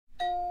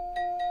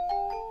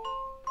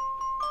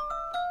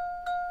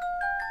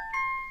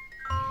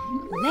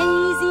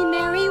Lazy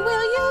Mary,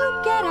 will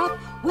you get up?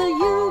 Will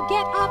you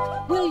get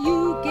up? Will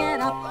you get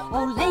up?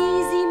 Oh,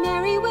 lazy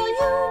Mary, will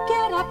you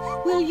get up?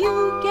 Will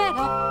you get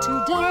up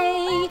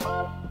today?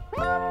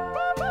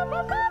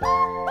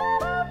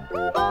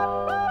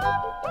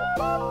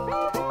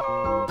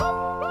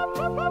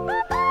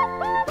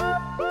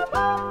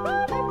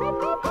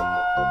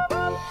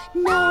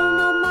 No,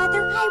 no,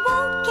 Mother, I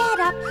won't get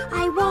up.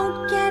 I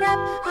won't get up.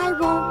 I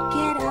won't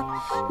get up.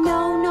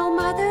 No, no,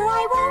 Mother,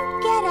 I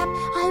won't get up.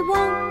 I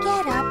won't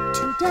get up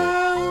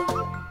today.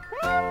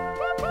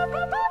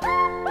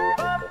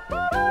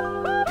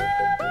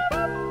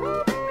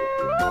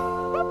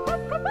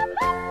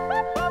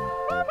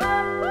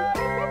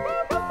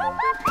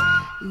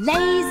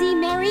 Lazy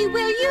Mary,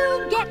 will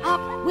you get up?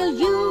 Will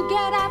you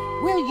get up?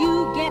 Will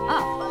you get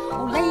up?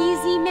 Oh,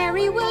 lazy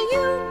Mary, will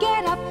you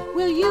get up?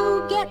 Will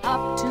you get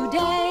up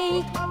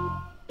today?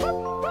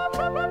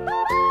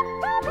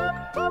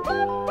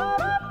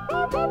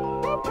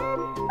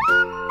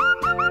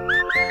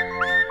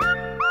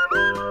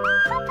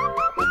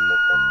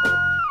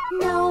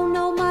 No,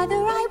 no, Mother,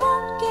 I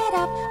won't get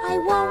up. I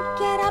won't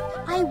get up.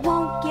 I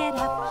won't get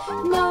up.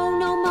 No,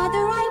 no,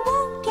 Mother, I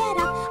won't get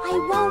up. I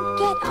won't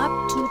get up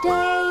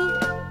today.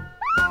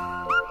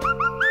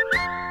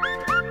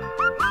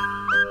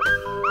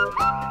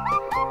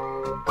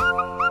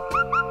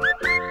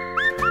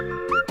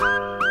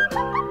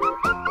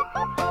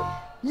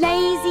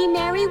 Lazy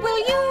Mary, will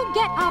you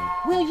get up?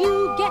 Will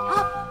you get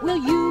up? Will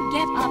you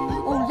get up?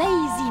 Oh,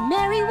 lazy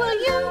Mary, will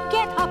you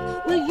get up?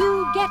 Will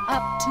you get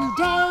up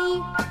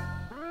today?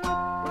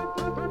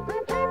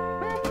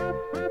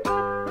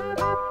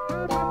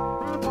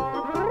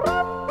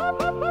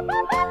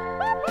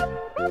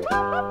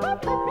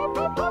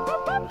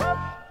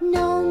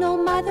 No, no,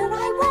 Mother,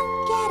 I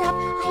won't get up.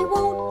 I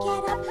won't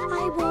get up.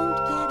 I won't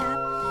get up.